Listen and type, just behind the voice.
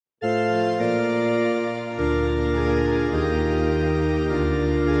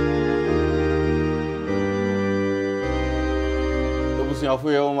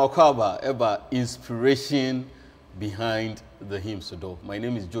Makwaba, about inspiration behind the hymn. So, my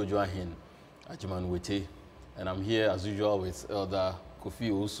name is Jojo Ahin Ajiman Wete, and I'm here as usual with Elder Kofi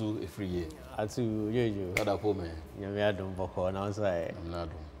Osu every year. Atu Jojo. Other poor man. Yamia don't boko now say. I'm not.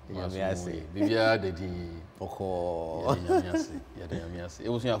 Yamia say. Bibia de boko. Yamia say. It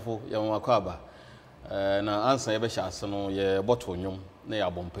was your fault. Makwaba. Now answer ebe shasono ye bottle nyom na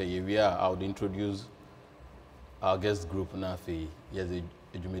ya bompe we are. I would introduce our guest group na fe ye the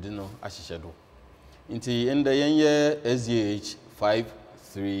edwumedi no ahihye do nti in the year SGH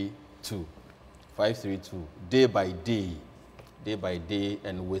 532 day by day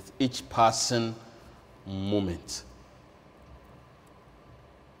and with each passing moment.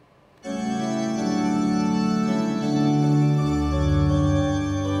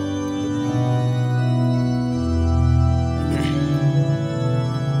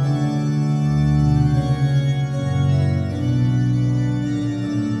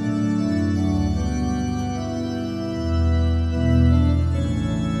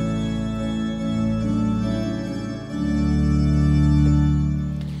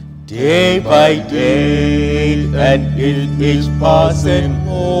 Day by day and in each passing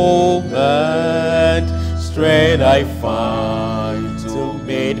moment, strength I find to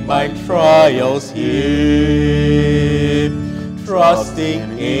meet my trials here,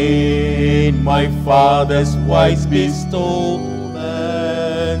 trusting in my Father's wise bestowment.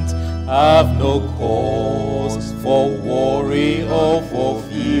 Have no cause for worry or for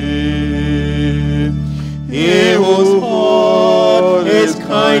fear. He whose heart is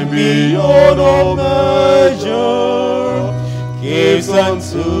kind beyond all measure gives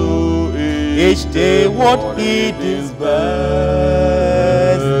unto each day what he deems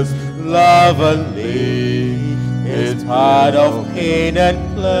best. Lovingly is part of pain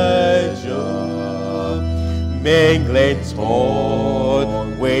and pleasure, mingling toil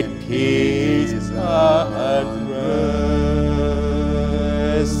with peace and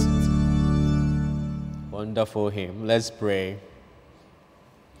rest. Wonderful hymn. Let's pray.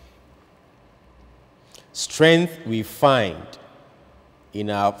 Strength we find in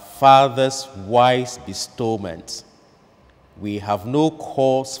our Father's wise bestowment. We have no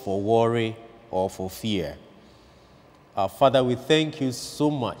cause for worry or for fear. Our Father, we thank you so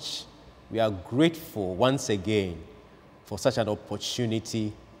much. We are grateful once again for such an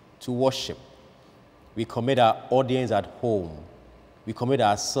opportunity to worship. We commit our audience at home. We commit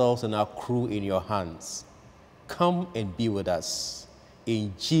ourselves and our crew in your hands. Come and be with us.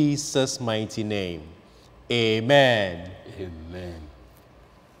 In Jesus' mighty name. Amen. Amen.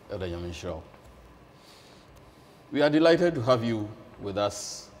 Elder Yamishaw, we are delighted to have you with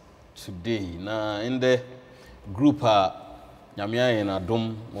us today. Now, in the group, Yamia and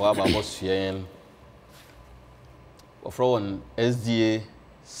Adom, Waba Bosfian, from SDA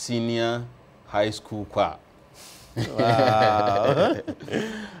Senior High School Choir. Wow.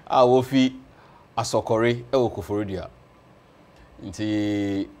 Wofi Asokore, Koforidua.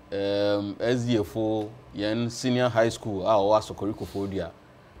 Nti SDA for yen Senior High School, Asokore Koforidua.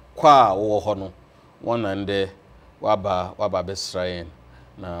 Kwa wo hono one and waba besrayen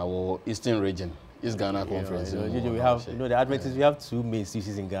na wo Eastern Region, East Ghana Conference. We have the Adventists. We have two main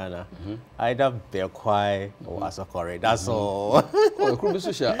species in Ghana, either Bekwai or Asokore. That's all. I'm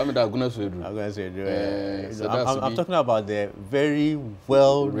talking about the very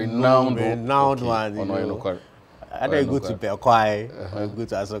well-renowned ones. Either you go to Bekwai or you go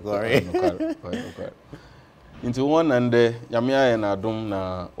to Asokore. Into one and Yamia and Adom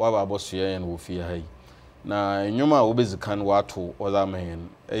na waba bosia and wofia hai. Na nyuma obezi kan watu other men.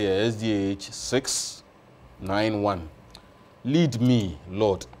 SDH 691. Lead me,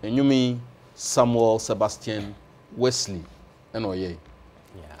 Lord. And you mean Samuel Sebastian Wesley. Yeah.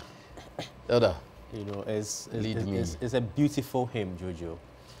 Elder. You know, it's a beautiful hymn, Jojo.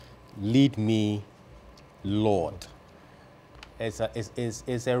 Lead me, Lord. It's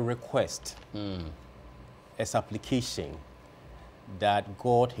a request. A supplication that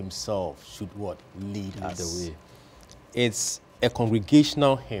God himself should lead us. The way. It's a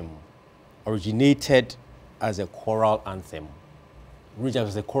congregational hymn originated as a choral anthem. Originally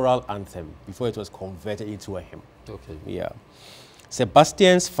as a choral anthem before it was converted into a hymn. Okay. Yeah.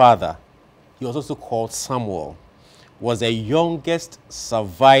 Sebastian's father, he was also called Samuel, was the youngest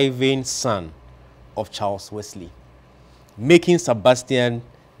surviving son of Charles Wesley, making Sebastian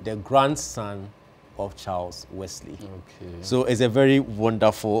the grandson of Charles Wesley. Okay. So it's a very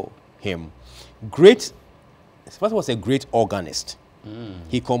wonderful hymn. Great, Sebastian was a great organist.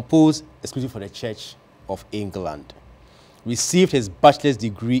 He composed exclusively for the Church of England, received his bachelor's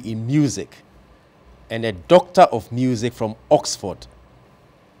degree in music and a doctor of music from Oxford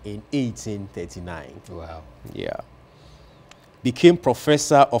in 1839. Wow. Yeah. Became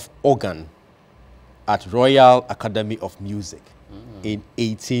professor of organ at Royal Academy of Music in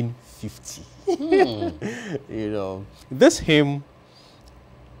 1850. You know, this hymn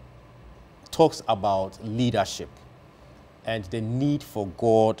talks about leadership and the need for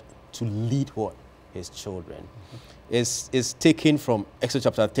God to lead what? His children. It's taken from Exodus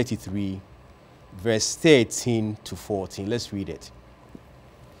chapter 33, verse 13 to 14. Let's read it.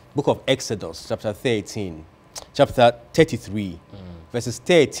 Book of Exodus, chapter 33, verses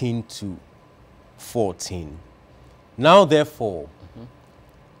 13 to 14. Now, therefore,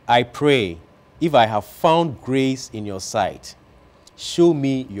 I pray, if I have found grace in your sight, show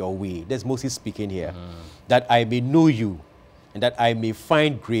me your way. That's Moses speaking here. That I may know you, and that I may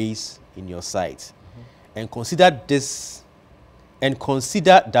find grace in your sight. And consider that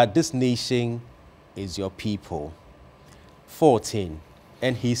this nation is your people. 14.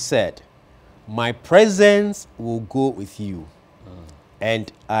 And he said, my presence will go with you,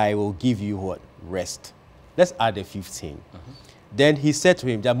 and I will give you what? Rest. Let's add a 15. Then he said to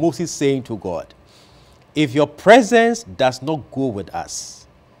him, that Moses saying to God, if your presence does not go with us,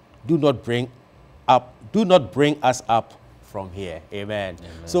 do not bring us up from here. Amen.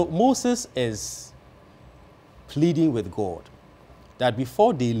 So Moses is pleading with God that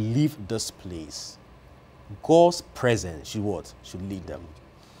before they leave this place, God's presence should lead them.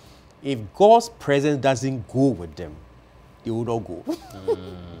 If God's presence doesn't go with them, they will not go.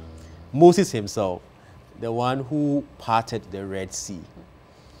 Moses himself, the one who parted the Red Sea,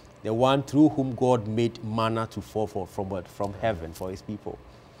 the one through whom God made manna to fall from heaven for his people,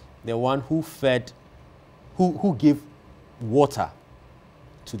 the one who fed, who gave water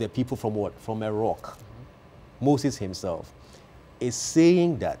to the people from what? From a rock. Moses himself is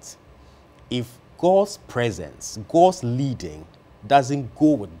saying that if God's presence, God's leading doesn't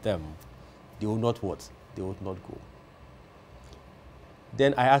go with them, they will not what? They will not go.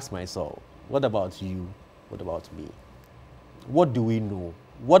 Then I ask myself, what about you? What about me? What do we know?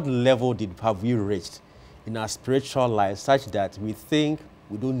 What level have we reached in our spiritual life such that we think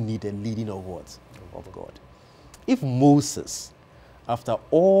we don't need a leading of what? Of God. If Moses, after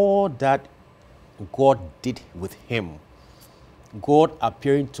all that God did with him, God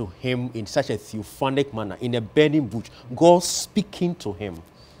appearing to him in such a theophanic manner, in a burning bush, God speaking to him,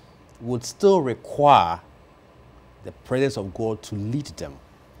 would still require the presence of God to lead them,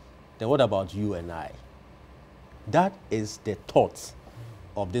 then what about you and I? That is the thought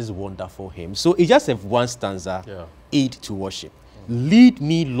of this wonderful hymn. So it's just a one stanza, aid to worship. Lead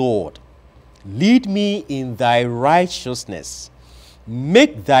me, Lord. Lead me in thy righteousness.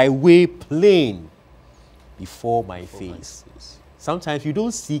 Make thy way plain before my face. Sometimes you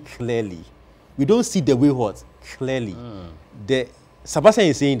don't see clearly. We don't see the way what? Clearly. The Sebastian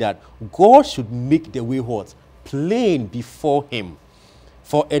is saying that God should make the way what? Plain before him.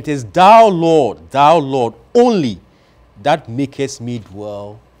 For it is thou, Lord, only that makest me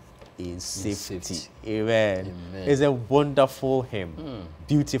dwell in safety. Amen. It's a wonderful hymn,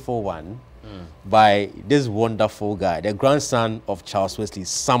 beautiful one, by this wonderful guy, the grandson of Charles Wesley,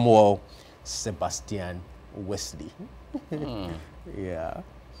 Samuel Sebastian Wesley. Yeah.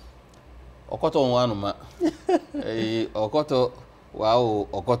 Okoto nwanuma. Okoto wow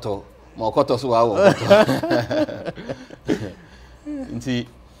okoto. Ma okoto so wow okoto. Nti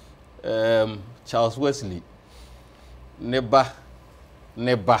Charles Wesley neba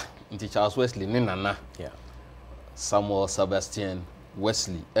nti Charles Wesley ne nana. Yeah. Samuel Sebastian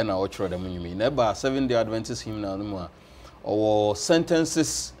Wesley and our children nyumi. Neba Seventh-day Adventist hymn na no or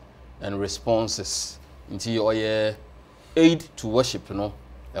sentences and responses. Nti oye aid to worship, you know,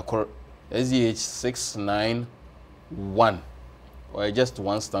 SDH 691 or just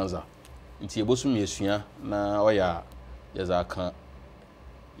one stanza. Nti ebosu miesua na oya yazaka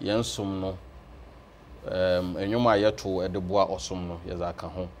yensum no enyoma yeto edeboa osum no yazaka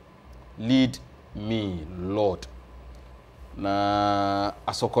ho. Lead me, Lord. Na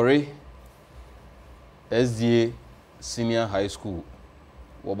Asokore SDA Senior High School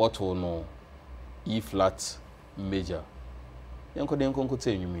woboto no E flat major. Yanko denko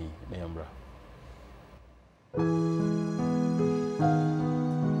nkote enyumi na yambra.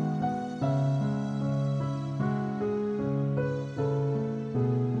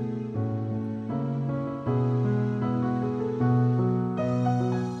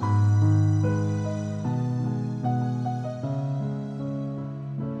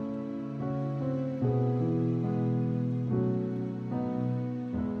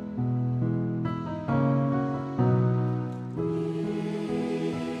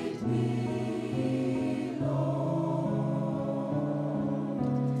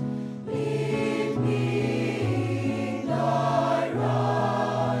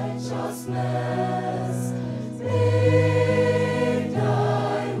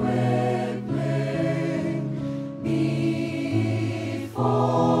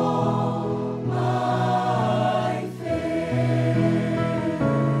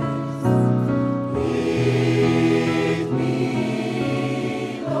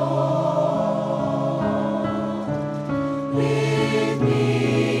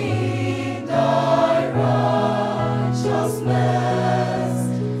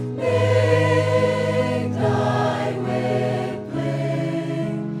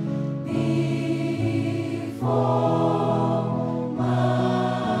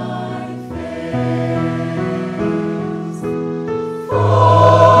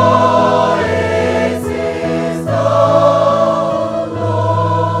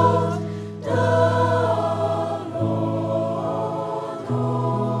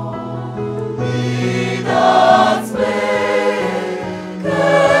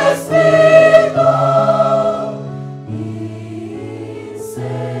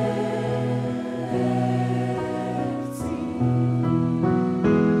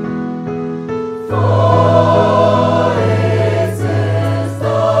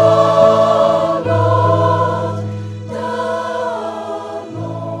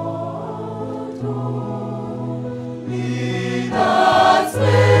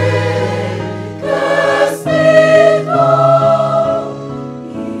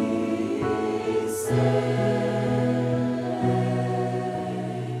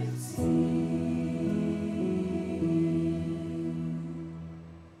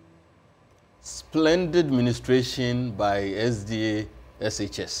 splendid ministration by SDA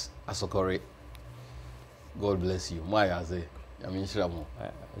SHS Asokore. God bless you. My Aze. I mean,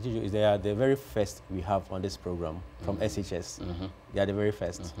 They are the very first we have on this program from SHS. They are the very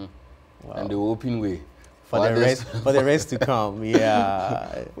first. Wow. And the open way for the rest to come.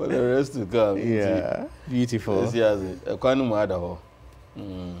 Yeah. For the rest to come. Yeah. Beautiful. Yes.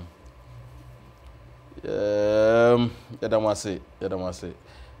 Yadamase.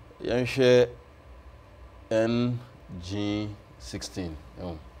 Yanshe NG16.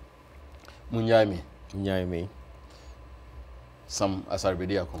 Munyame. Some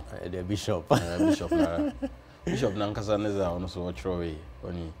asarbedi ako. The bishop. Bishop na. Bishop nankasa neza ono so watchrowe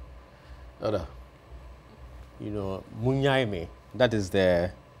oni. Other. You know, Munyaime, that is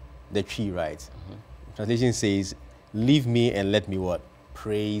the tree, right? Translation says, leave me and let me what?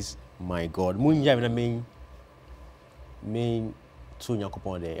 Praise my God. Munyaime mean to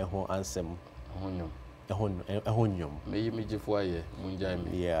nyakopon de ehon ansem. Ehonyom.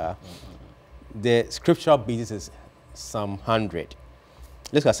 Yeah. The scriptural basis is Psalm 100.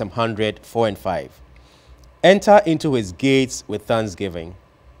 Let's look at Psalm 100, 4 and 5. Enter into his gates with thanksgiving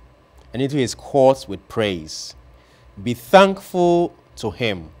and into his courts with praise. Be thankful to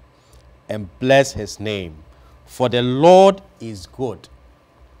him and bless his name. For the Lord is good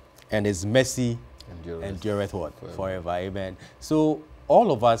and his mercy endureth what? Forever. Amen. So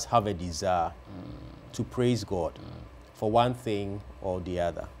all of us have a desire to praise God for one thing or the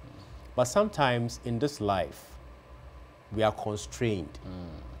other. But sometimes in this life, we are constrained.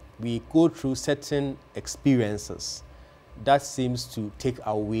 We go through certain experiences that seems to take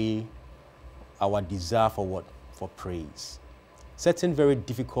away our desire for what? For praise. Certain very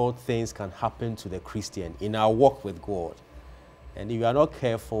difficult things can happen to the Christian in our walk with God. And if you are not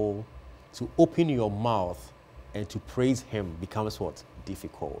careful, to open your mouth and to praise him becomes what?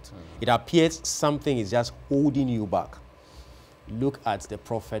 Difficult. It appears something is just holding you back. Look at the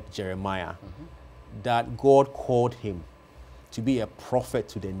prophet Jeremiah, that God called him to be a prophet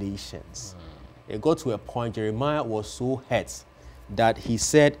to the nations. It got to a point Jeremiah was so hurt that he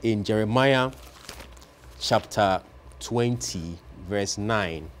said in Jeremiah chapter 20, verse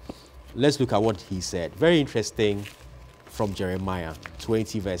 9, let's look at what he said. Very interesting from Jeremiah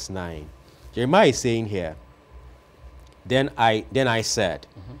 20, verse 9. Jeremiah is saying here, Then I said,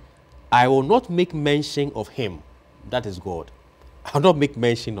 I will not make mention of him, that is God. I will not make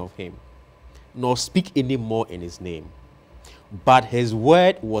mention of him, nor speak any more in his name. But his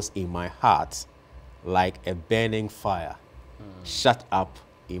word was in my heart like a burning fire, shut up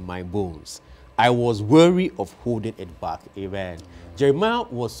in my bones. I was weary of holding it back. Amen. Jeremiah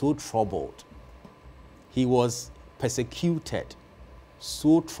was so troubled. He was persecuted,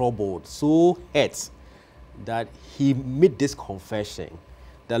 so troubled, so hurt, that he made this confession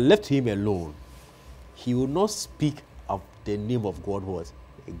that left him alone. He will not speak of the name of God was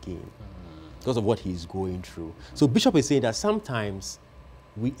again because of what he's going through. So Bishop is saying that sometimes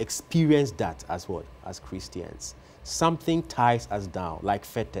we experience that as what? As Christians. Something ties us down, like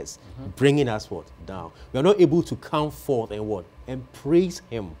fetters, bringing us what? Down. We are not able to come forth and what? And praise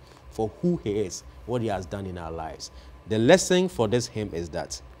him for who he is, what he has done in our lives. The lesson for this hymn is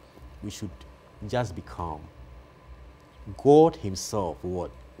that we should just be calm. God himself what?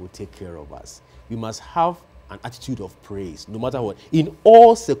 Will take care of us. We must have an attitude of praise, no matter what. In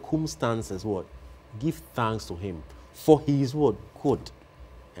all circumstances, what? Give thanks to him, for he is what? Good,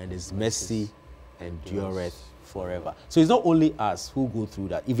 and his mercy endureth forever. So it's not only us who go through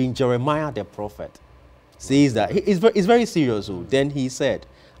that. Even Jeremiah the prophet says that. It's very serious. So then he said,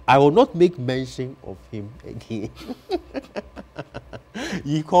 I will not make mention of him again.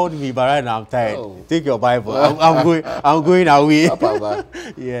 You called me, but right now I'm tired. Oh. Take your Bible. I'm going away.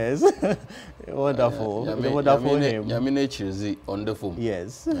 Yes. Wonderful. Wonderful name. Yamine Chirizi on the phone.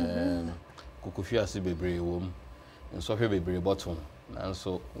 Yes. Kukufia si bebre wom. Nso hwe bebre bottom.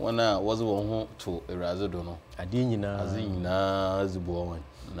 Nanso wana was won ho to eraze do no. Ade nyina azibo won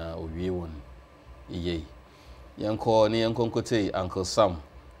na owie won. Iye. Yanko ne yanko nkote Uncle Sam.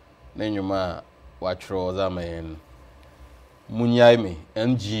 Na nyuma watro zamayen Munyaime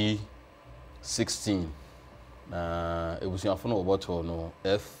NG16 na ebusuafo no oboto no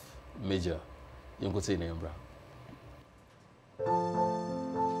F major yankote na yambra.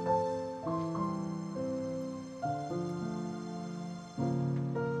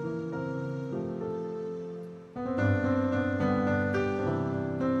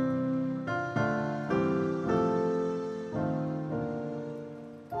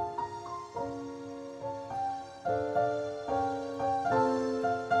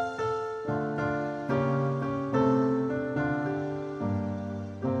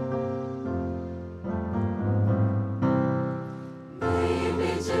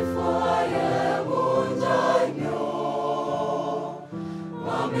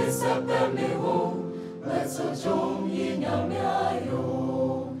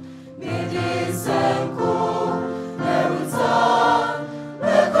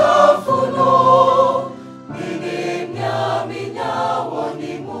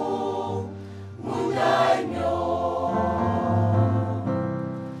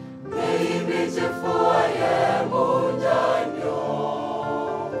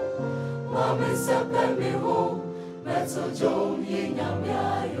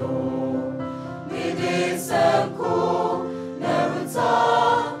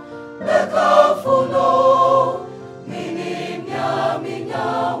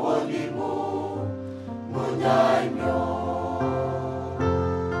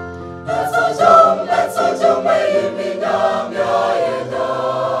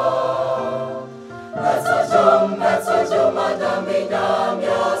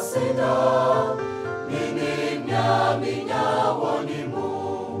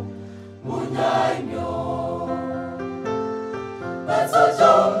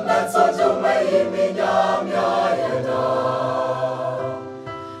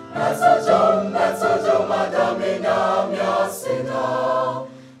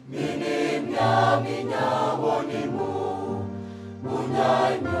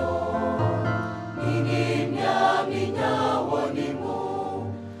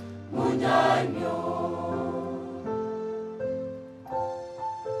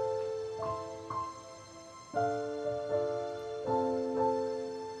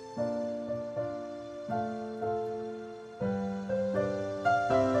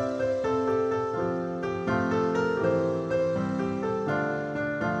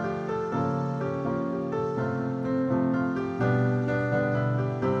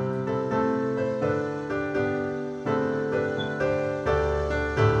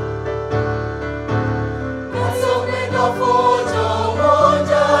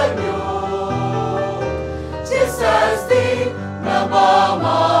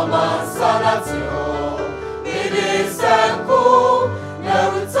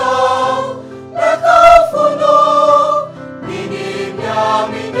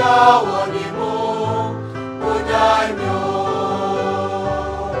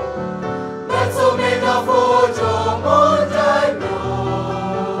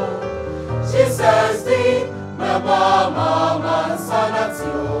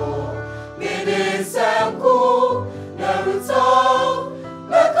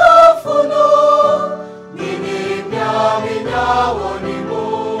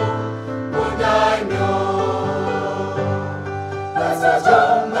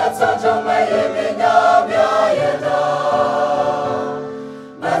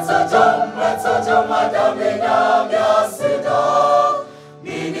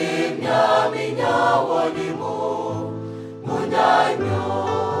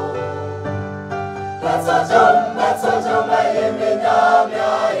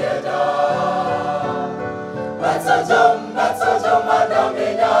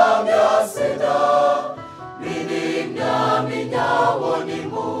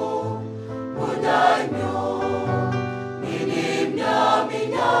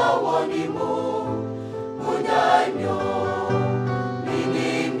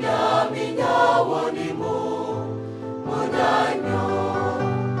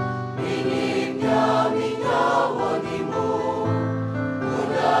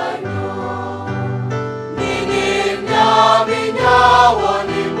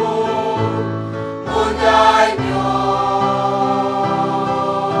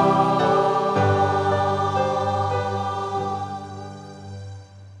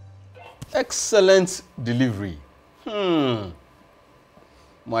 Excellent delivery.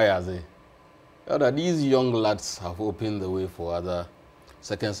 Mayaze. These young lads have opened the way for other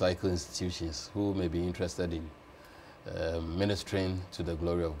second cycle institutions who may be interested in ministering to the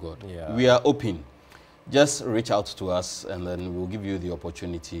glory of God. Yeah. We are open. Just reach out to us and then we'll give you the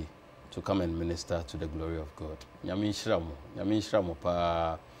opportunity to come and minister to the glory of God. Nyame Nshiramo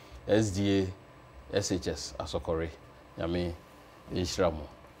pa SDA SHS Asokore. Nyame Nshiramo.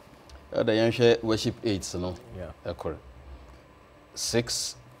 The young worship aids, no? Yeah. Correct.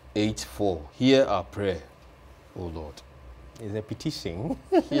 684. Hear our prayer, O Lord. It's a petition.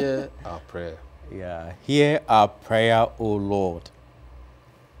 Hear our prayer. Yeah. Hear our prayer, O Lord.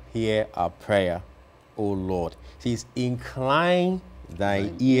 Hear our prayer, O Lord. Please incline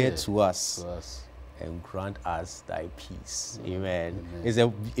thy ear to us and grant us thy peace. Amen.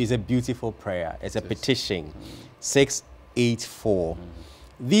 It's a beautiful prayer. It's a petition. 684.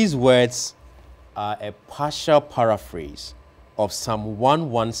 These words are a partial paraphrase of Psalm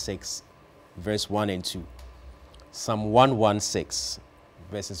 116, verse 1 and 2. Psalm 116,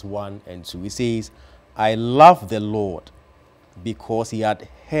 verses 1 and 2. It says, I love the Lord because he had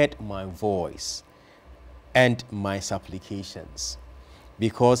heard my voice and my supplications,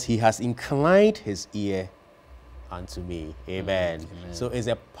 because he has inclined his ear unto me. Amen. Amen. So it's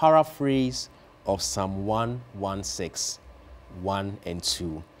a paraphrase of Psalm 116, 1 and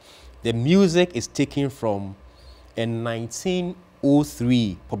 2. The music is taken from a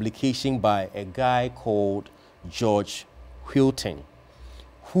 1903 publication by a guy called George Hilton,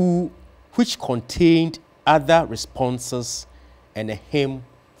 which contained other responses and a hymn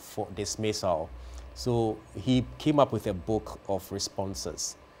for dismissal. So he came up with a book of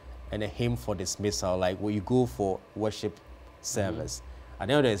responses and a hymn for dismissal, like when you go for worship service. At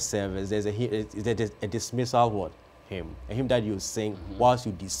the end of the service, there's a dismissal what? Hymn. A hymn that you sing whilst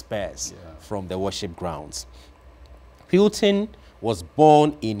you disperse from the worship grounds. Hilton was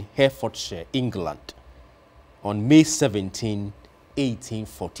born in Herefordshire, England, on May 17,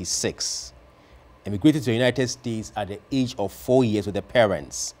 1846. Emigrated to the United States at the age of 4 years with the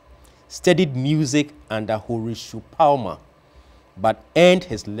parents. Studied music under Horatio Palmer, but earned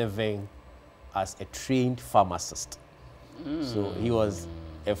his living as a trained pharmacist. So he was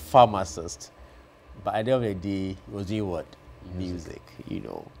a pharmacist, but at the end of the day, he was doing what? Music, you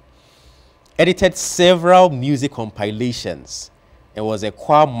know. Edited several music compilations and was a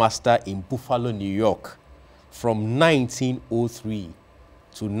choir master in Buffalo, New York from 1903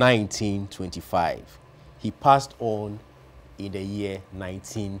 to 1925. He passed on in the year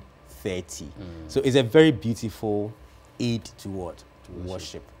 1930. So it's a very beautiful aid to what? To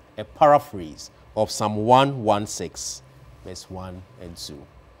worship. A paraphrase of Psalm 116, verse 1 and 2.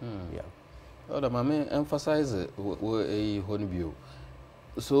 Yeah. Oh, the mama emphasize it.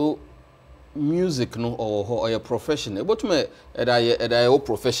 So, music no or your profession. But me, your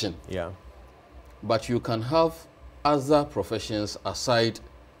profession. Yeah. But you can have other professions aside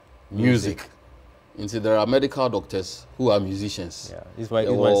music. Into there are medical doctors who are musicians. Yeah. This is why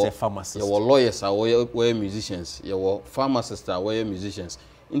everyone say pharmacist. There were lawyers were musicians. There were pharmacists were musicians.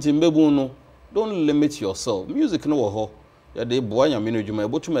 Into mbebu no, don't limit yourself. Music no ho. Ya de boy ya menu juma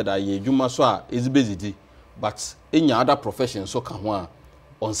ebotu me da ye juma so a ezibezidi. But any other profession so kan ho a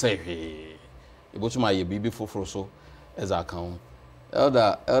on say hwe. Ebotu ma ye bibi foforo so as account.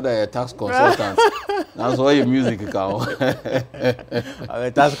 Elder tax consultant. That's why your music account. I'm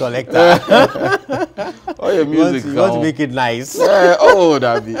a tax collector. Oh, your music you want to make it nice. Oh,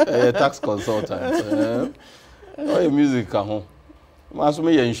 that be a tax consultant. Oh, your music account. Maso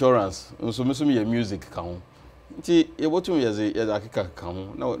me your insurance. So me your music account. Nti ebotu me ye akeka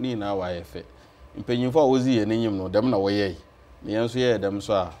account. Na ni na wa ye fe. Mpenyimfo a wozi ye nenyim no dem na wo ye. Me yenso ye dem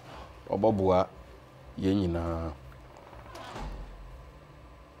so a oboboa ye nyina.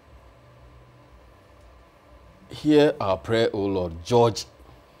 Hear our prayer, O Lord. George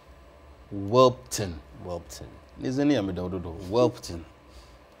Welpton. Listen here, me dodo. Welpton.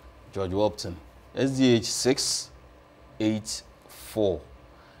 George Welpton. SDH 684.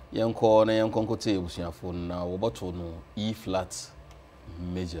 Yanko na yanko kote ebusuafo na woboto no E flat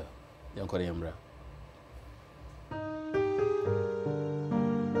major. Yanko na yambra.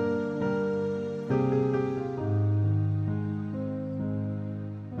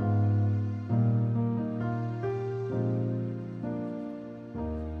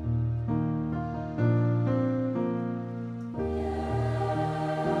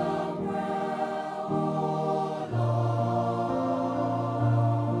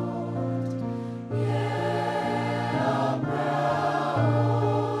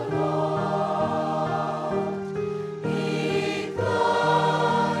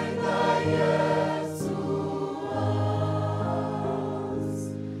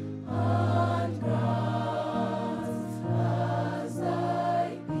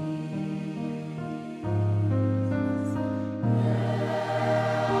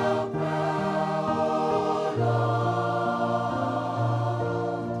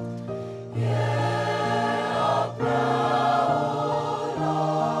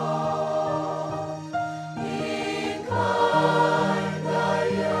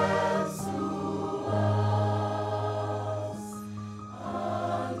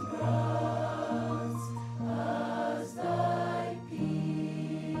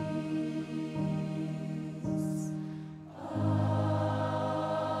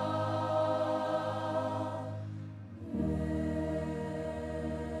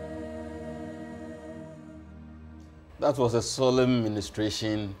 That was a solemn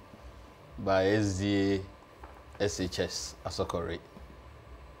ministration by SDA SHS Asokore.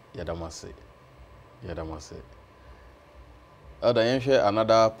 Yadamase. Other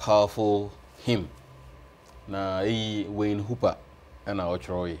another powerful hymn. Na Wayne Hooper and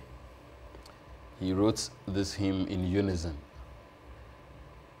Ochroy. He wrote this hymn in unison.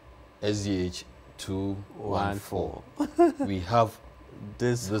 SDH 214. We have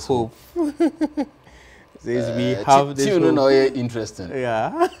this hope. Says we have this hope. No, interesting.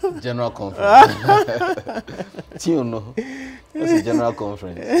 Yeah. General conference. No, that's a general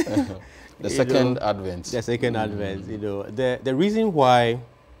conference. The second Advent. The second Advent. You know, the reason why.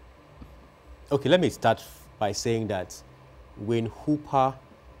 Okay, let me start by saying that Wayne Hooper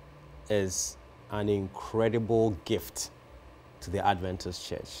is an incredible gift to the Adventist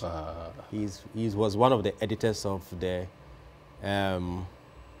Church. He was one of the editors of the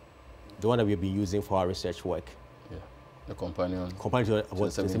one that we've been using for our research work. Yeah, the companion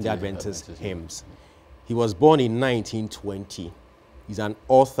to the Adventist hymns. He was born in 1920. He's an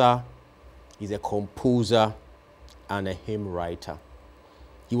author, he's a composer, and a hymn writer.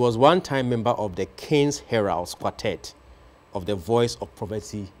 He was one-time member of the King's Heralds Quartet of the Voice of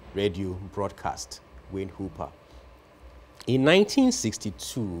Prophecy radio broadcast, Wayne Hooper. In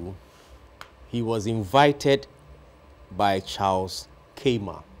 1962, he was invited by Charles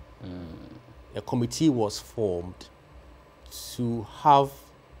Kamer. A committee was formed to have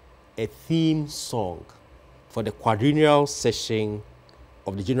a theme song for the quadrennial session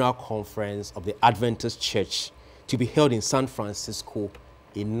of the General Conference of the Adventist Church to be held in San Francisco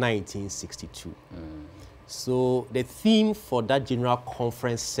in 1962. So the theme for that General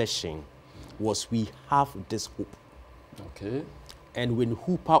Conference session was "We Have This Hope." Okay. And when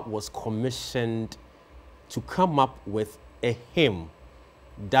Hooper was commissioned to come up with a hymn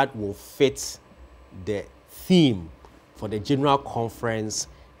that will fit the theme for the General Conference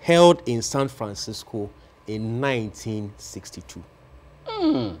held in San Francisco in 1962.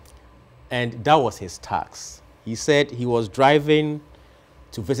 And that was his task. He said he was driving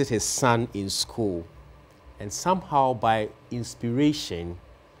to visit his son in school, and somehow by inspiration,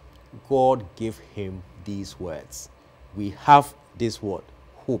 God gave him these words. We have this word,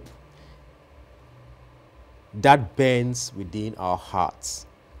 hope, that burns within our hearts.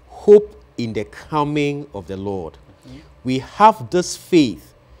 Hope in the coming of the Lord. We have this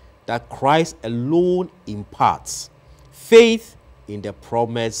faith that Christ alone imparts. Faith in the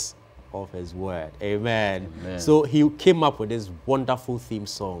promise of his word. Amen. Amen. So he came up with this wonderful theme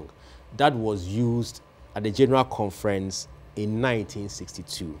song that was used at the General Conference in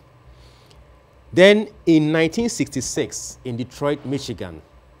 1962. Then in 1966, in Detroit, Michigan,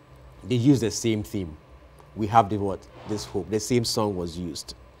 they used the same theme. We have this hope. The same song was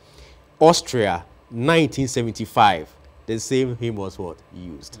used. Austria, 1975, the same hymn was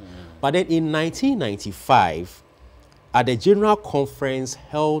used. But then in 1995, at the General Conference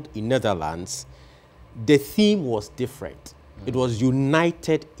held in Netherlands, the theme was different. It was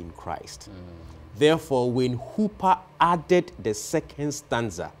united in Christ. Therefore, when Hooper added the second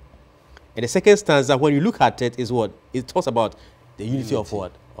stanza, and the second stanza, when you look at it, is what? It talks about the unity of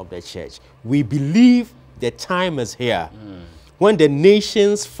what? Of the church. We believe the time is here when the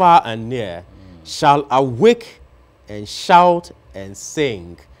nations far and near shall awake and shout and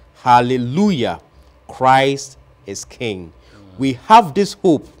sing, hallelujah, Christ is King. We have this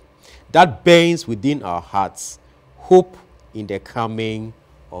hope that burns within our hearts, hope in the coming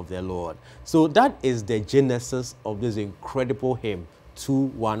of the Lord. So that is the genesis of this incredible hymn,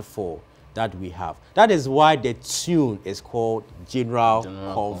 214, that we have. That is why the tune is called General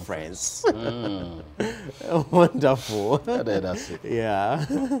Conference. Wonderful. That's it. Yeah.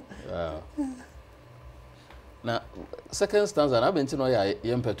 Wow. Now, second stanza, I've been to know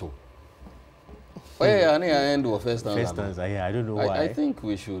Yempeto. Where are end of first stanza? First stanza, yeah, I don't know why. I think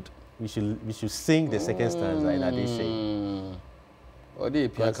we should sing the second stanza in addition.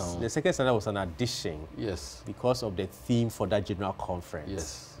 The second stanza was an addition. Yes. Because of the theme for that General Conference.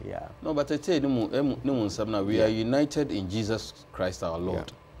 Yes. Yeah. No, but I tell you, we are united in Jesus Christ our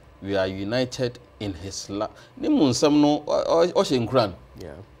Lord. Yeah. We are united in His love. Yeah.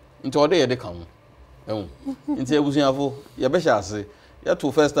 Into other day come. Into Ebusiafo, Yabeshase, ya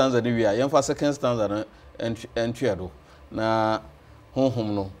two first stanza we are, Yamfa second stanza and triado. Na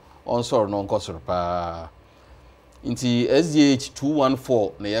home no, on sorrow non cosor pa. Into SDH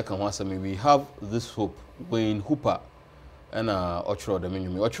 214, na yaka wasami, we have this hope. Wayne Hooper and Ochro the menu.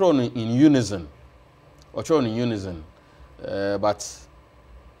 Ochro in unison. Ochro in unison. But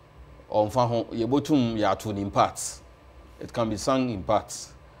on Faho, Yabotum Yatun in parts. It can be sung in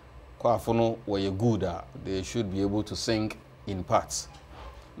parts. Kwafono were good, they should be able to sing in parts.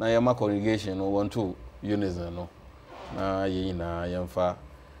 Na yama congregation no want to unison no. Na ye na yamfa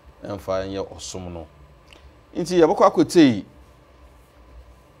nye osum no. Inti yabako akote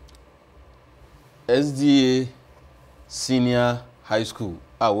SDA Senior High School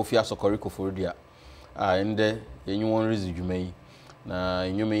wofi Asokore Koforidua ende yenyu won rezi dwumai na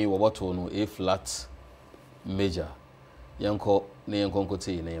enyume woboto no A flat major yenko na yenko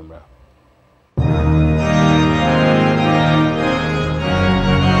nkote na yemra.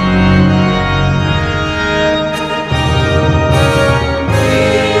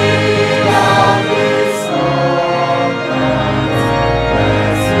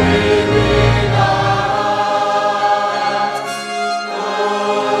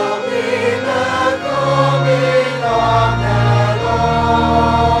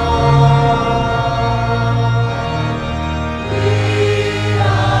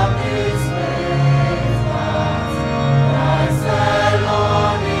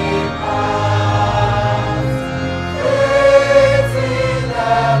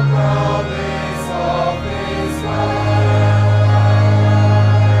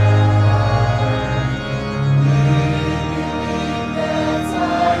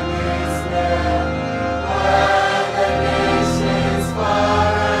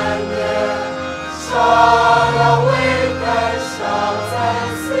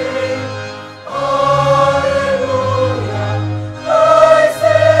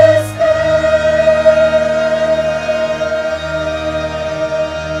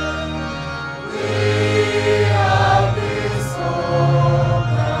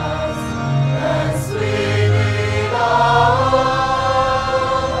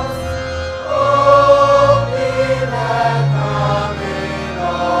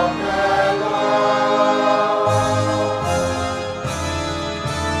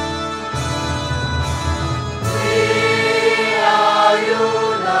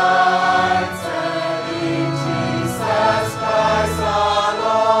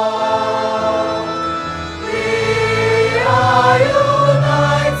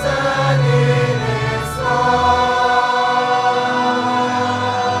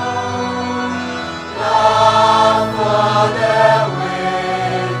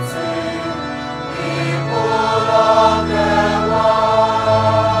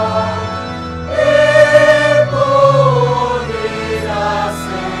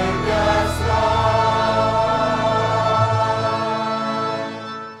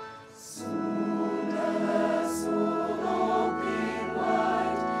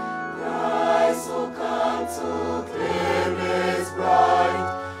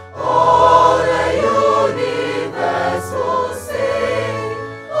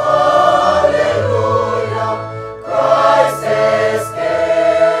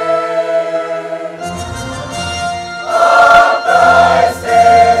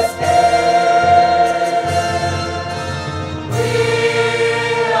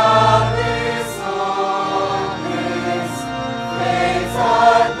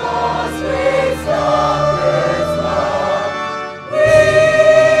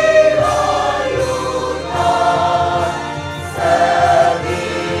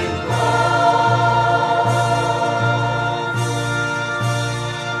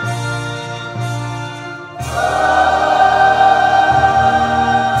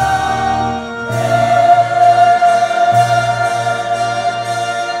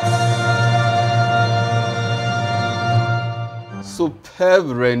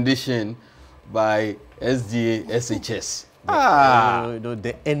 Superb rendition by SDA SHS.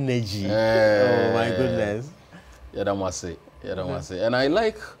 The energy. Oh my goodness. Yeah, that must say. Yeah, that must say. And I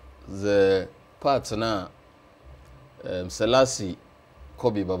like the part now. Selassie,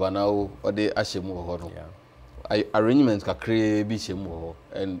 Kobe Babanao, or the Ashemu. Yeah. Arrangement can create Bishemu,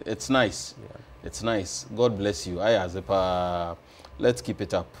 and it's nice. Yeah. It's nice. God bless you. I as a let's keep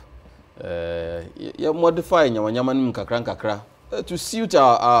it up. You're modifying your Yaman kakra to suit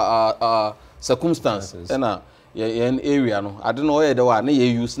our circumstances. And an area, no, I don't know where the one you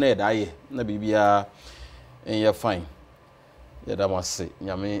use net. I na bibia and you're fine. Yeah, that must say.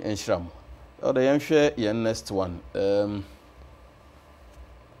 Yami and Shram. Oh, the share your next one.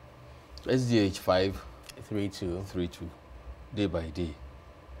 SDH 532 day by day.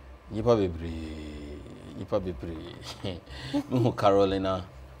 Yipa bebre. Carolina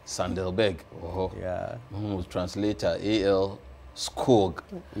Sandelberg. Oh, yeah. Translator A.L. Skog.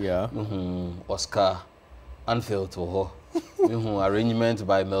 Yeah. Oscar Anfield. Oh. Arrangement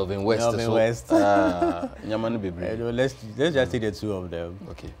by Melvin West. Let's just take the two of them.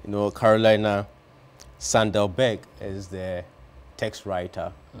 Okay. You know, Carolina Sandelberg is the text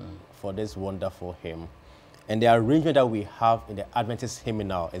writer for this wonderful hymn. And the arrangement that we have in the Adventist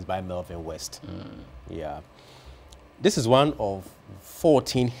hymnal is by Melvin West. Yeah. This is one of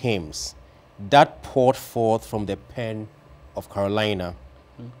 14 hymns that poured forth from the pen of Carolina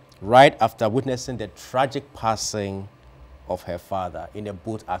right after witnessing the tragic passing of her father in a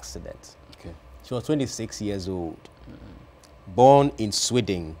boat accident. Okay. She was 26 years old, born in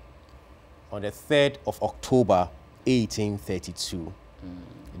Sweden on the 3rd of October, 1832,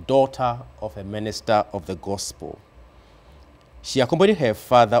 daughter of a minister of the gospel. She accompanied her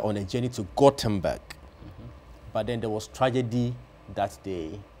father on a journey to Gothenburg, but then there was tragedy that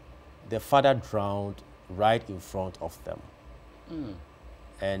day. The father drowned right in front of them.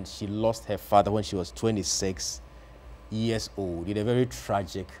 And she lost her father when she was 26 years old in a very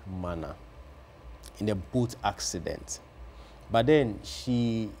tragic manner, in a boat accident. But then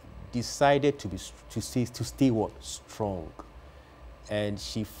she decided to stay what? Strong. And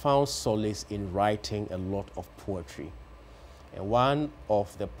she found solace in writing a lot of poetry. And one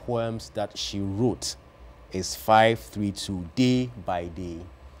of the poems that she wrote is 532, Day by Day.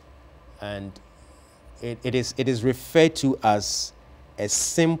 And it is referred to as a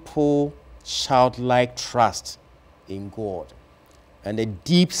simple, childlike trust in God and a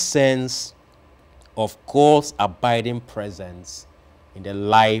deep sense of God's abiding presence in the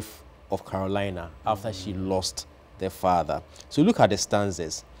life of Carolina after she lost their father. So look at the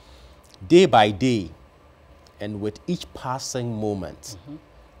stanzas. Day by day, and with each passing moment,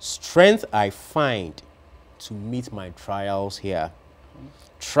 strength I find to meet my trials here.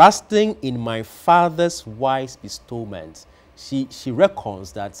 Trusting in my Father's wise bestowment, she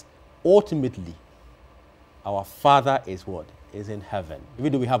reckons that ultimately our Father is what? Is in heaven.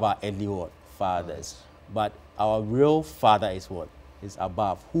 Even though we have our earthly what? Fathers. But our real Father is what? Is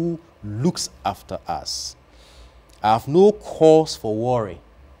above, who looks after us. I have no cause for worry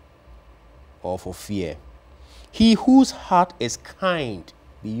or for fear. He whose heart is kind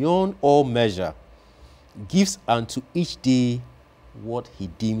beyond all measure gives unto each day what he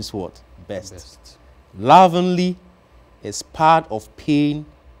deems what? Best. Lovingly is part of pain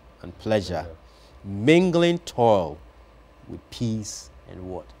and pleasure, mingling toil with peace and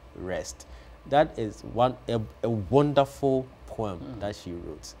what? Rest. That is a wonderful poem that she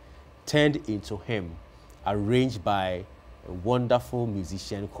wrote, turned into hymn, arranged by a wonderful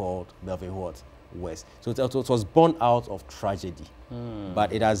musician called Melvin West. So it was born out of tragedy,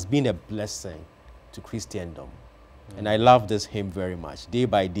 but it has been a blessing to Christendom. And I love this hymn very much, day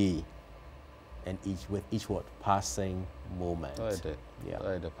by day, and each what? Passing moment. Yeah.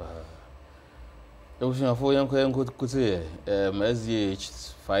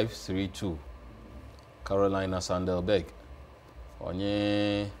 SDH 532, Carolina Sandelberg,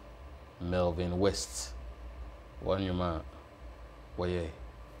 onye Melvin West, one yuma, waye.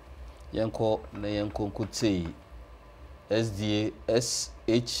 Yanko na yanko kutei SDA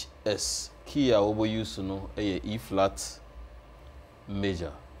SHS key a obo use no E flat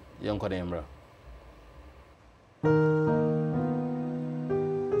major. Yanko na yamra.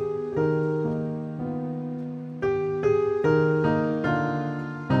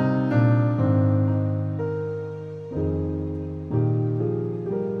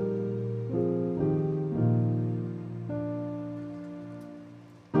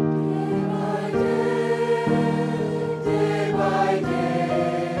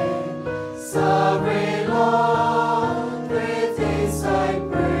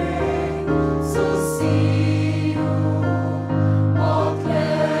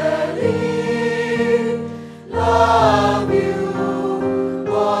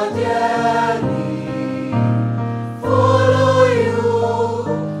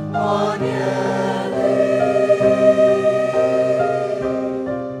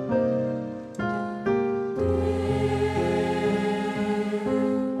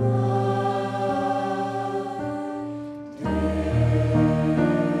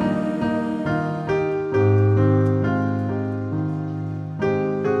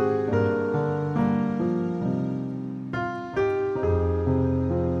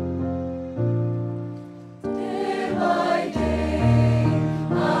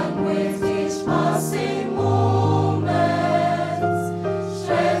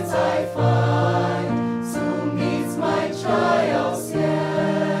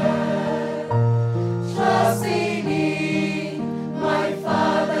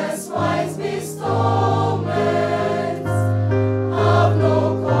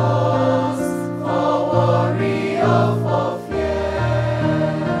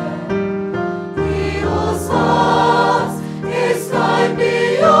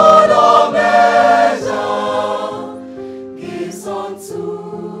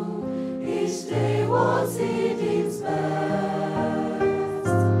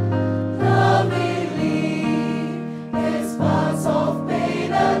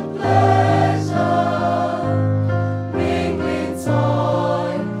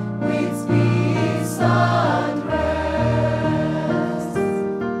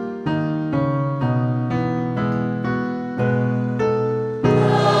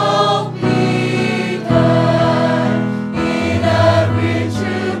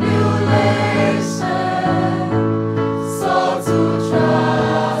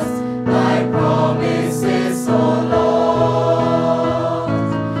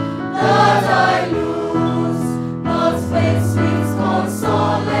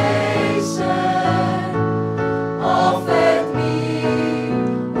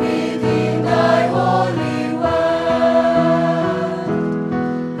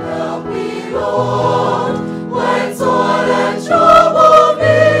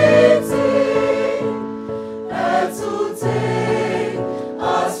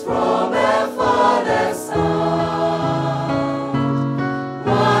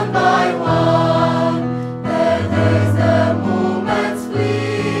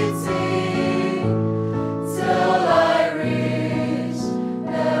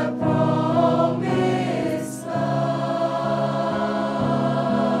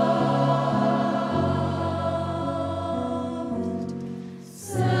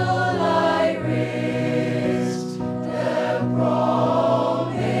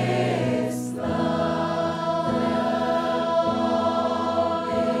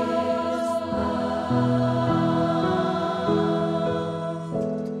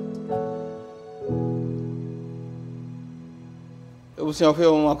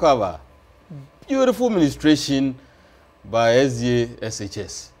 Beautiful ministration by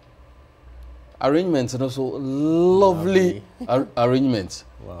SDA-SHS. Arrangements and also lovely arrangements.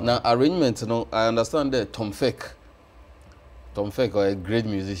 Wow. Now arrangements, I understand that Tom Feck, a great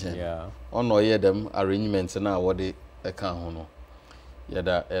musician. Yeah. On no hear them arrangements now what they can hono.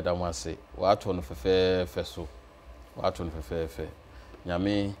 Yada must say. What one for fair feso. What one for fair.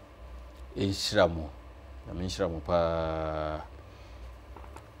 Nyame Ishramu. Nyame Ishramu pa.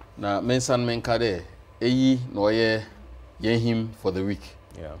 Na mensan menkade eyi no ye him for the week.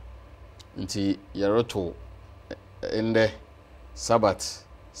 Yeah. Nti yeroto ende Sabbath,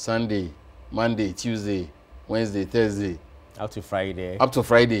 Sunday, Monday, Tuesday, Wednesday, Thursday Up to Friday. up to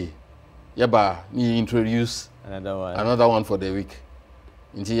Friday. Yaba ni introduce another one for the week.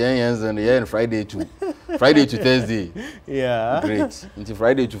 Nti yen Friday to Thursday. Yeah. Great. Nti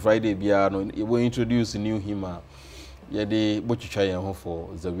Friday to Friday bia no you will introduce new hymn. Yeah, they bochicha yen for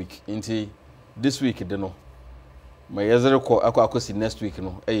the week. Nti this week de no. My yazere ako si next week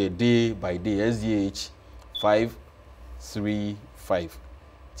no. Day by day SDH 535.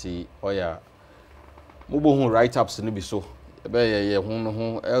 Ti oya. Mubo hu write ups ni bi so. Ebe ye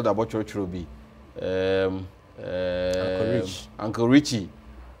hu elder bochoro bi. Uncle Richie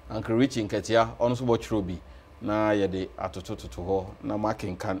nketia ono so bochoro bi. Na ye de atotototo ho na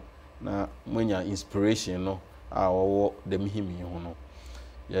marking kan na munya inspiration no. Wo dem himi ho no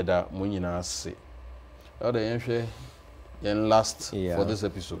yeda mo nyina ase other yenhwe yen last for this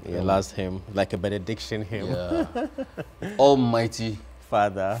episode. Yeah, last hymn, like a benediction hymn. Yeah. Almighty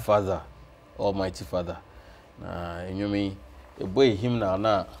Father. Almighty Father. Na enyomi e boy hymn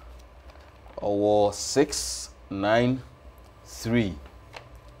na owo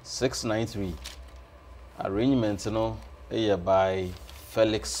 693 arrangement no by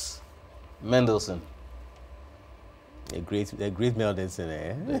Felix Mendelssohn. A great Mendelssohn,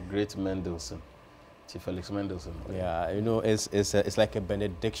 eh? The great Mendelssohn, Chief Felix Mendelssohn. Yeah, it's like a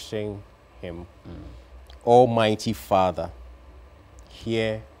benediction hymn. Almighty Father,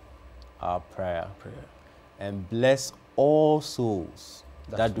 hear our prayer, and bless all souls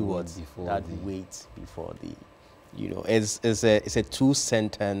that do what wait before Thee. It's a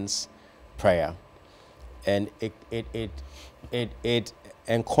 2-sentence prayer, and it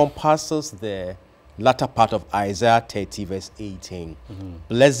encompasses the latter part of Isaiah 30 verse 18.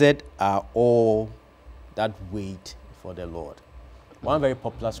 Blessed are all that wait for the Lord. One very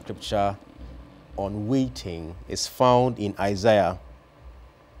popular scripture on waiting is found in Isaiah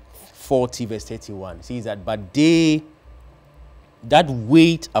 40 verse 31. It says that, but they that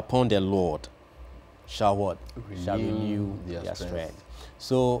wait upon the Lord shall what? Shall renew their strength.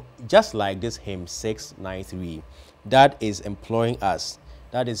 So just like this hymn 693, that is employing us,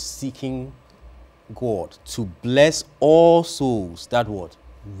 that is seeking God to bless all souls that what?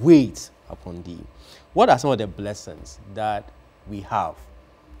 Wait upon Thee. What are some of the blessings that we have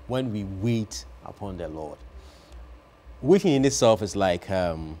when we wait upon the Lord? Waiting in itself is like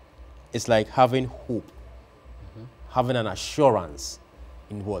having hope, having an assurance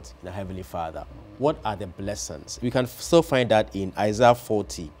in what? In the Heavenly Father. What are the blessings? We can still find that in Isaiah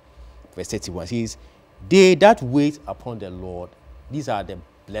 40 verse 31. It says, they that wait upon the Lord, these are the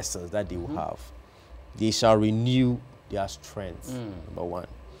blessings that they will have. They shall renew their strength. Number 1.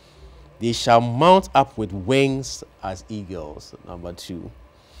 They shall mount up with wings as eagles. Number 2.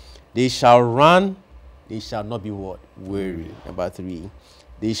 They shall run, they shall not be what? Weary. Number 3.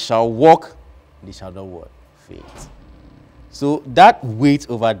 They shall walk, they shall not what? Faint. So that wait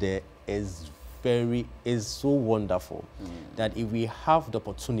over there is so wonderful that if we have the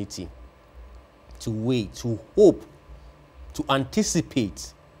opportunity to wait, to hope, to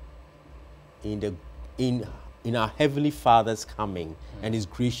anticipate in our Heavenly Father's coming and His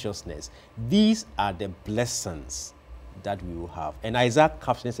graciousness, these are the blessings that we will have. And Isaiah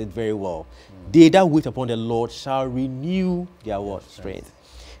captures it very well. They that wait upon the Lord shall renew their what? Strength.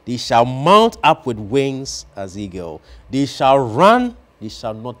 They shall mount up with wings as eagle. They shall run, they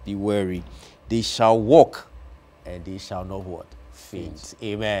shall not be weary. They shall walk, and they shall not what? Faint.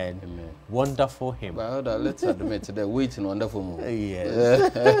 Amen. Amen. Wonderful hymn. But let's admit that waiting wonderful move.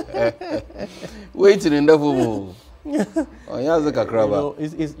 Yes. Waiting wonderful move.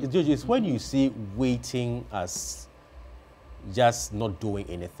 It's when you see waiting as just not doing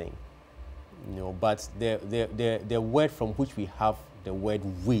anything. But the word from which we have the word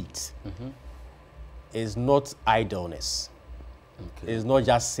wait is not idleness. Okay. It's not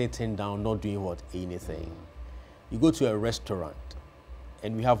just sitting down, not doing what? Anything. You go to a restaurant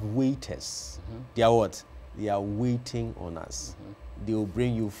and we have waiters. They are what? They are waiting on us. They will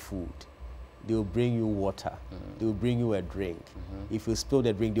bring you food. they will bring you water. They will bring you a drink. If you spill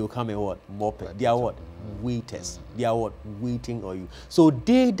the drink, they will come and what? Mop it. They are what? Waiters. They are what? Waiting on you. So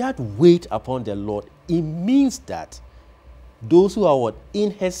they that wait upon the Lord, it means that those who are what?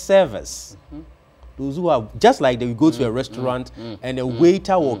 In his service. Those who are, just like they go to a restaurant and a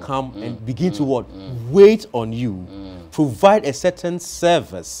waiter will come and begin to what? Wait on you. Provide a certain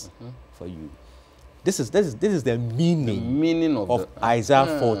service for you. This is the meaning of Isaiah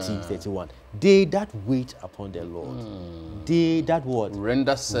 40:31. They that wait upon the Lord. They that what?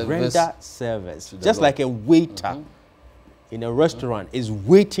 Render service. Render service. Just like a waiter in a restaurant is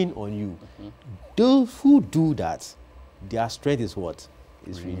waiting on you. Those who do that, their strength is what?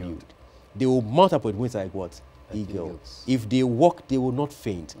 Is renewed. They will mount up with wings like what? Eagles. If they walk, they will not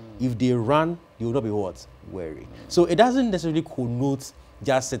faint. If they run, they will not be what? Weary. So it doesn't necessarily connote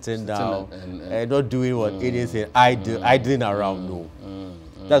just sitting down and not doing what anything, idling around. No.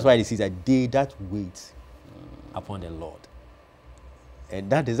 That's why it says that they that wait upon the Lord. And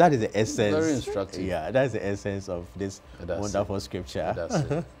that is the essence. Very instructive. Yeah, that's the essence of this wonderful scripture. That's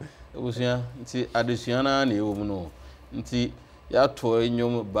it. Nti adesiana na ewo mu no. Nti ya to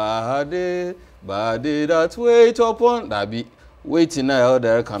enyom bade that wait upon dabi waiting na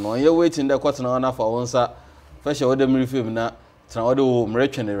elder kan on ye waiting da kwatena na fa wonsa fa she wode mri film na tra wode wo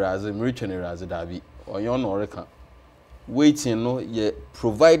mretwene raze dabi onyo no reka waiting no ye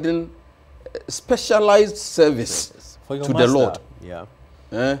providing specialized service for your to master. the Lord. Yeah.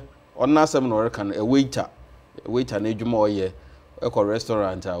 Onna sem no reka a waiter na edwuma oye eko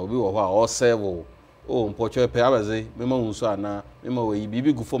restaurant a obi wo ho a o serve o mpocho pe abaze mema unso ana mema we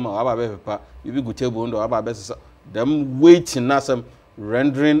bibi gu foma aba be pepa bibi gu table ndo aba be them waiting na some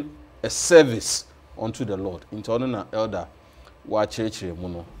rendering a service unto the Lord into na elder wa church mu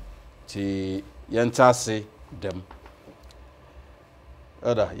no ti yentase them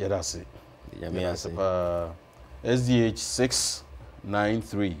elder yedase SDH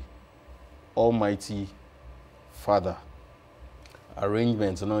 693 Almighty Father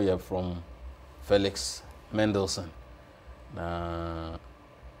arrangement no you from Felix Mendelssohn na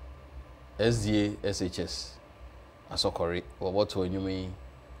SDA SHS Asokore waboto enyumi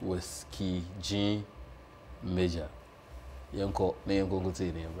with key G major yenko na yenko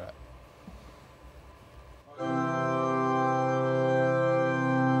gote ne bra.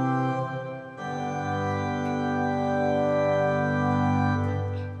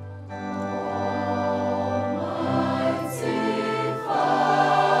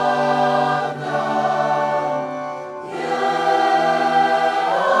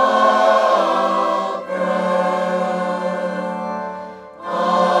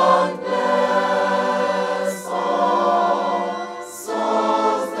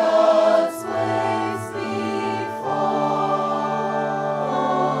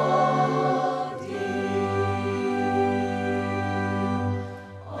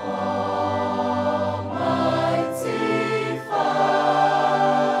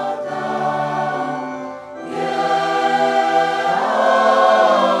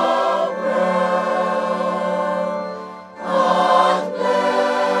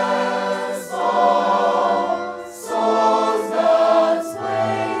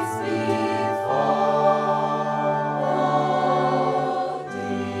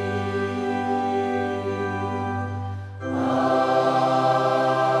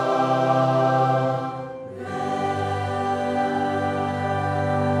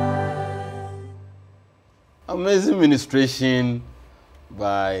 Amazing ministration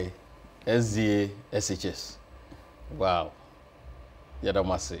by SDA SHS. Wow.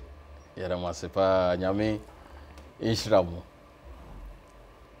 Yadamase pa nyame inshiramu.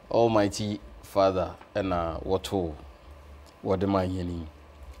 Almighty Father and wato wadema yeni.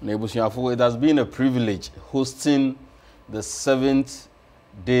 It has been a privilege hosting the Seventh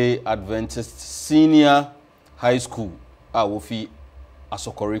Day Adventist Senior High School wofi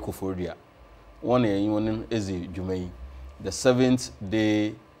Asokore Koforidua. One is Jumei, the Seventh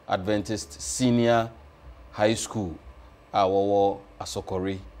Day Adventist Senior High School our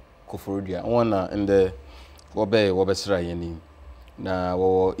Asokore Koforidua. One in the Wabesra Yeni na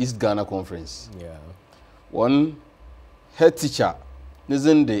East Ghana Conference. Yeah. One head teacher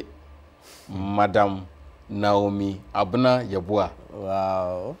Nizende Madam Naomi Abna Yabua.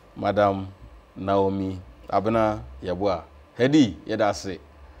 Wow. Madam Naomi Abna Yabua. Hedi Yedase.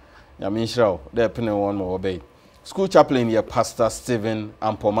 Yamin Shrao, there penny one more obey. School chaplain here, Pastor Stephen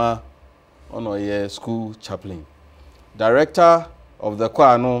Ampoma, on your school chaplain. Director of the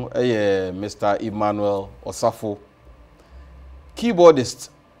choir, Mr. Emmanuel Osafo. Keyboardist,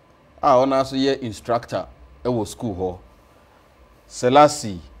 on also your instructor, school hall.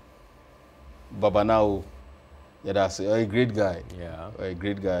 Selassie Baba now, yeah, that's a great guy. Yeah. A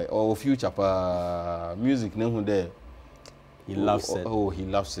great guy. Oh, future pa music never there. He loves it. Oh, he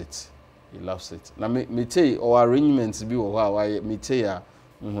loves it. He loves it. Now me tell you, or arrangements be or why me tell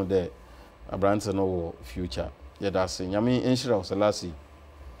you, there. Abrante no future. Yeah, that's it. I mean, insurance Selassie.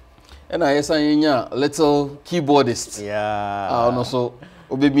 And I say, little keyboardist. Yeah. And also,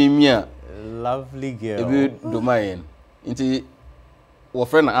 obebi mia. Lovely girl. Ebi domain. Inti, our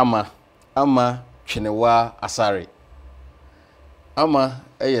friend Ama Chinewa Asare. Ama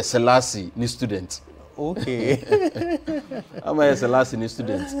Selassie, new student. Okay. Ama Selassie, new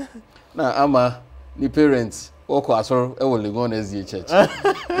student. Now Ama, ni parents. Oko asoro e wo Legon SDA Church.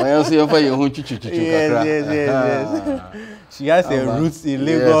 My also you for your own chuchu kakra. Yes. She has a roots in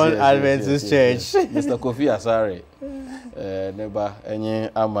Legon Adventist Church. Mr. Kofi Asare. Neba enye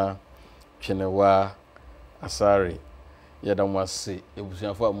Ama Chinewa Asare. Yada mo ase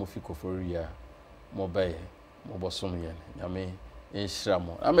ebusuafo amofi Koforidua mo bae mo bosom yen. Nyame enhira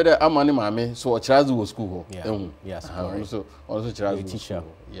mo. Amede Ama ne maame so o chirazu wo school ho. Ehun. Yes. Also chirazu teacher.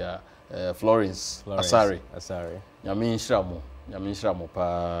 Yeah. Florence Asare. Nyame nhyira mo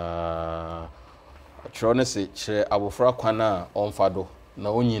pa. Chiro ne se kire abofra kwana onfado na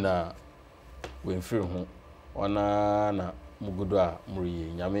onyina wenfiri ho. Ona na mugudo a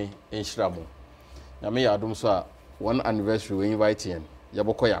muriye. Nyame nhyira mo. Nyame ya adom so a one anniversary we invite yen.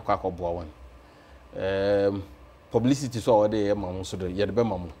 Yabokọ yakwa akọboa won. Publicity so ode ye mamu so de ye de be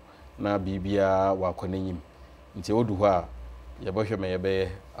mamu na bibia wa akọnanyim. Nti odu ho a yabọhwe me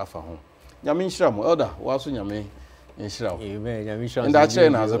yebe afa ho. Nyame nhyira mo elder wa so nyame nhyira wo. Amen. Nyame nhyira. Nda kire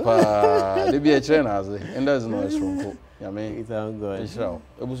na aze pa. De bi e kire na aze. Nda is no esronko. Nyame thank God. Nhyira wo.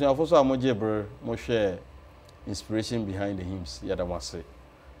 Ebusuafo so amoje bre mo hwe inspiration behind the hymns yada wase.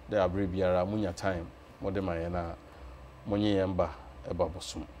 There abre biara munya time mo de maye na monye yemba eba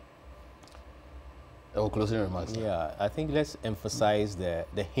bosum. Closing remarks. Yeah, I think let's emphasize the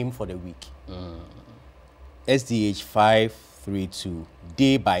hymn for the week. SDH 532,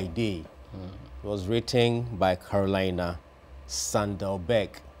 Day by Day. It was written by Carolina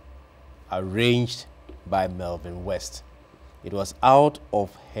Sandelbeck, arranged by Melvin West. It was out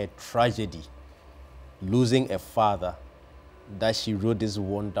of her tragedy, losing a father, that she wrote this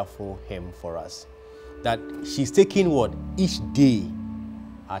wonderful hymn for us. That she's taking what? Each day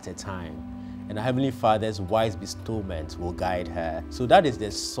at a time. And the Heavenly Father's wise bestowment will guide her. So that is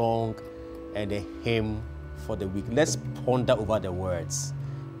the song and the hymn for the week. Let's ponder over the words.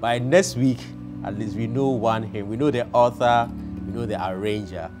 By next week, at least we know one hymn. We know the author, we know the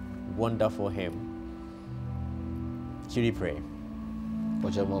arranger. Wonderful hymn. Should we pray?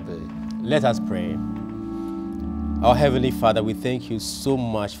 Let us pray. Our Heavenly Father, we thank you so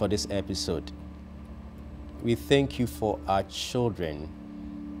much for this episode. We thank you for our children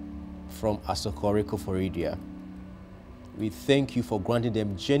from Asokore, Koforidua. We thank you for granting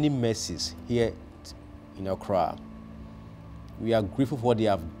them journey mercies here in Accra. We are grateful for what they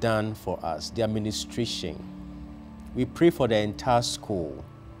have done for us, their administration. We pray for the entire school.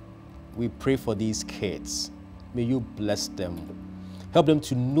 We pray for these kids. May you bless them. Help them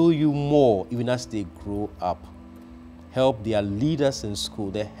to know you more even as they grow up. Help their leaders in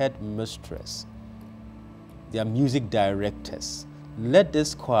school, their headmistress, their music directors. Let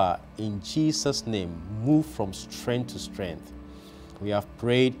this choir, in Jesus' name, move from strength to strength. We have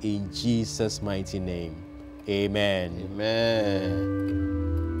prayed in Jesus' mighty name. Amen. Amen.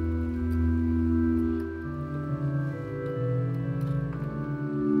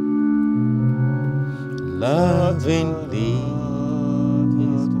 Lovingly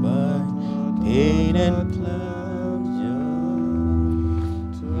is by pain and pleasure.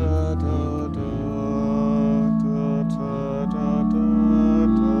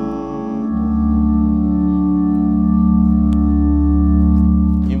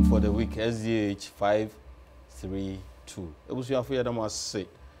 Hymn for the week, SDH 532. Ebusuafo ya dama say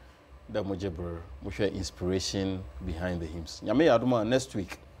that mojebre, mo share inspiration behind the hymns. Nyame adoma next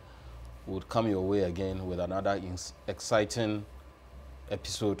week would come your way again with another exciting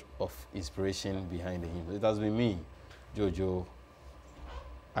episode of inspiration behind the hymns. It has been me, Jojo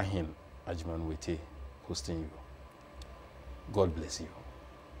Ahin Ajman Wete, hosting you. God bless you.